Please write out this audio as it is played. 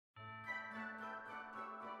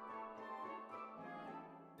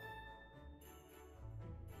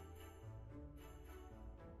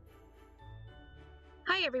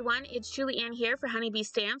Hi everyone, it's Julianne here for Honeybee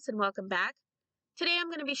Stamps and welcome back. Today I'm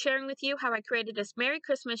going to be sharing with you how I created this Merry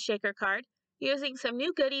Christmas shaker card using some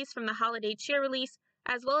new goodies from the holiday cheer release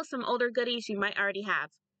as well as some older goodies you might already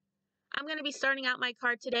have. I'm going to be starting out my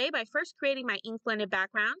card today by first creating my ink blended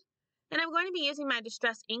background, and I'm going to be using my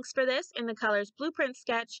distress inks for this in the colors Blueprint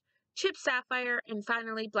Sketch, Chip Sapphire, and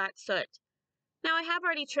finally Black Soot. Now I have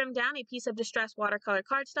already trimmed down a piece of distress watercolor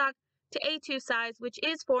cardstock to A2 size, which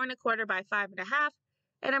is 4 1/4 by 5 1/2,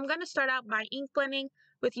 and I'm going to start out by ink blending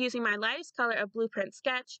with using my lightest color of Blueprint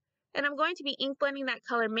Sketch, and I'm going to be ink blending that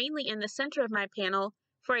color mainly in the center of my panel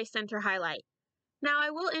for a center highlight. Now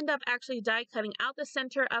I will end up actually die cutting out the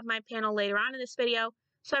center of my panel later on in this video,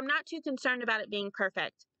 so I'm not too concerned about it being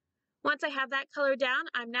perfect. Once I have that color down,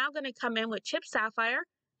 I'm now going to come in with Chip Sapphire,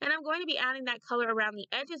 and I'm going to be adding that color around the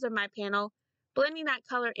edges of my panel, blending that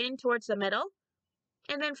color in towards the middle.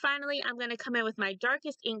 And then finally, I'm going to come in with my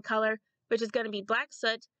darkest ink color, which is going to be Black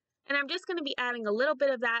Soot, and I'm just going to be adding a little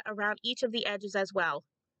bit of that around each of the edges as well.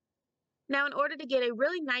 Now, in order to get a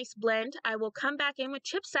really nice blend, I will come back in with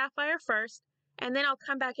Chip Sapphire first, and then I'll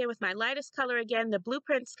come back in with my lightest color again, the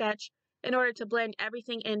Blueprint Sketch, in order to blend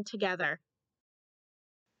everything in together.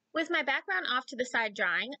 With my background off to the side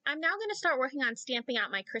drying, I'm now going to start working on stamping out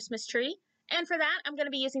my Christmas tree, and for that, I'm going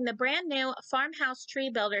to be using the brand new Farmhouse Tree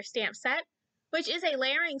Builder stamp set, which is a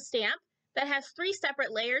layering stamp that has 3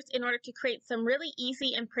 separate layers in order to create some really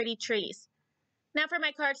easy and pretty trees. Now for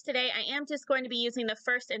my cards today, I am just going to be using the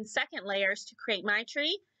first and second layers to create my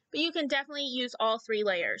tree, but you can definitely use all 3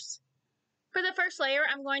 layers. For the first layer,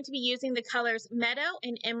 I'm going to be using the colors Meadow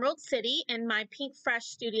and Emerald City in my Pink Fresh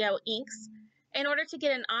Studio inks in order to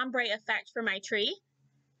get an ombre effect for my tree.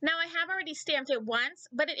 Now I have already stamped it once,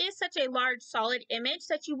 but it is such a large solid image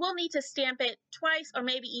that you will need to stamp it twice or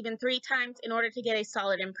maybe even 3 times in order to get a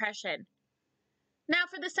solid impression. Now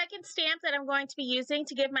for the second stamp that I'm going to be using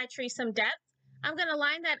to give my tree some depth, I'm going to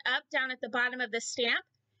line that up down at the bottom of the stamp,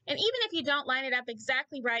 and even if you don't line it up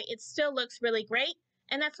exactly right, it still looks really great,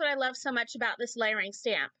 and that's what I love so much about this layering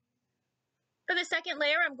stamp. For the second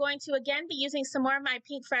layer, I'm going to again be using some more of my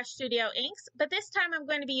Pink Fresh Studio inks, but this time I'm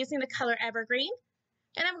going to be using the color Evergreen.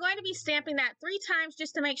 And I'm going to be stamping that 3 times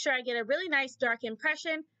just to make sure I get a really nice dark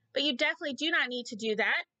impression, but you definitely do not need to do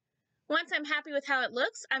that. Once I'm happy with how it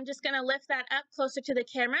looks, I'm just going to lift that up closer to the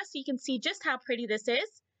camera so you can see just how pretty this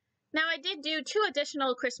is. Now I did do 2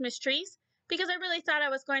 additional Christmas trees because I really thought I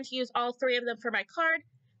was going to use all 3 of them for my card,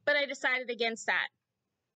 but I decided against that.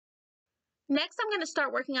 Next, I'm going to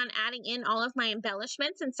start working on adding in all of my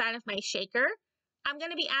embellishments inside of my shaker. I'm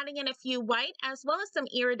going to be adding in a few white as well as some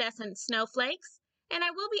iridescent snowflakes. And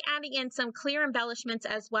I will be adding in some clear embellishments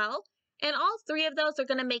as well. And all 3 of those are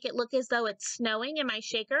going to make it look as though it's snowing in my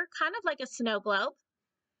shaker, kind of like a snow globe.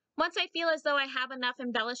 Once I feel as though I have enough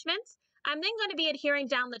embellishments, I'm then going to be adhering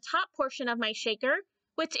down the top portion of my shaker,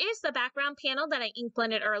 which is the background panel that I ink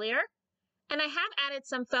blended earlier. And I have added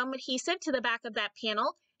some foam adhesive to the back of that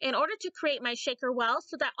panel in order to create my shaker well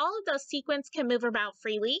so that all of those sequins can move about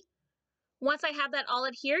freely. Once I have that all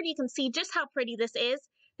adhered, you can see just how pretty this is.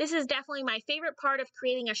 This is definitely my favorite part of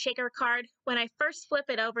creating a shaker card when I first flip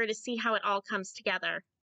it over to see how it all comes together.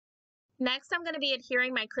 Next, I'm going to be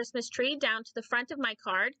adhering my Christmas tree down to the front of my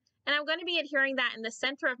card, and I'm going to be adhering that in the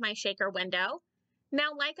center of my shaker window.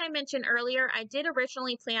 Now, like I mentioned earlier, I did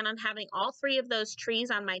originally plan on having all 3 of those trees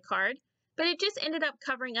on my card, but it just ended up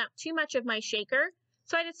covering up too much of my shaker,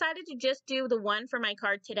 so I decided to just do the one for my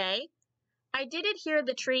card today. I did adhere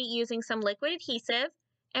the tree using some liquid adhesive,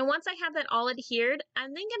 and once I have that all adhered,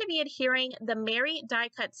 I'm then going to be adhering the Merry die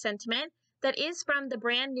cut sentiment that is from the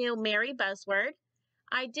brand new Merry buzzword.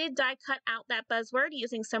 I did die cut out that buzzword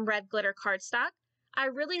using some red glitter cardstock. I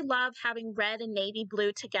really love having red and navy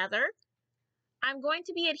blue together. I'm going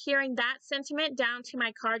to be adhering that sentiment down to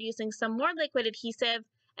my card using some more liquid adhesive,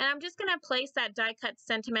 and I'm just going to place that die cut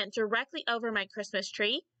sentiment directly over my Christmas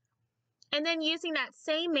tree. And then using that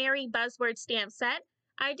same Merry buzzword stamp set,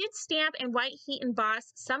 I did stamp and white heat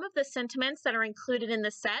emboss some of the sentiments that are included in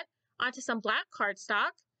the set onto some black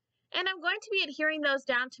cardstock, and I'm going to be adhering those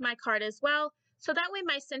down to my card as well, so that way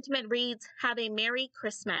my sentiment reads, "Have a Merry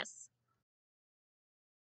Christmas."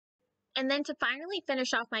 And then to finally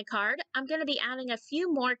finish off my card, I'm going to be adding a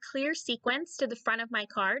few more clear sequins to the front of my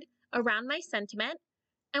card around my sentiment,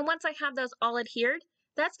 and once I have those all adhered,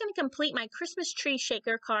 that's going to complete my Christmas tree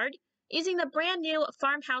shaker card using the brand new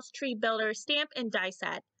Farmhouse Tree Builder stamp and die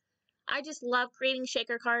set. I just love creating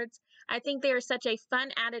shaker cards. I think they are such a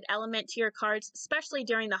fun added element to your cards, especially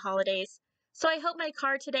during the holidays. So I hope my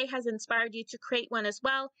card today has inspired you to create one as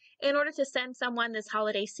well in order to send someone this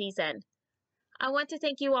holiday season. I want to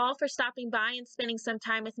thank you all for stopping by and spending some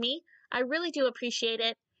time with me. I really do appreciate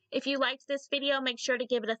it. If you liked this video, make sure to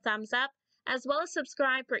give it a thumbs up, as well as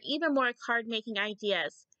subscribe for even more card making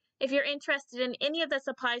ideas. If you're interested in any of the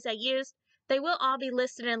supplies I used, they will all be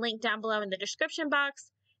listed and linked down below in the description box.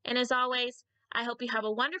 And as always, I hope you have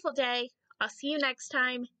a wonderful day. I'll see you next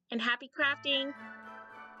time, and happy crafting!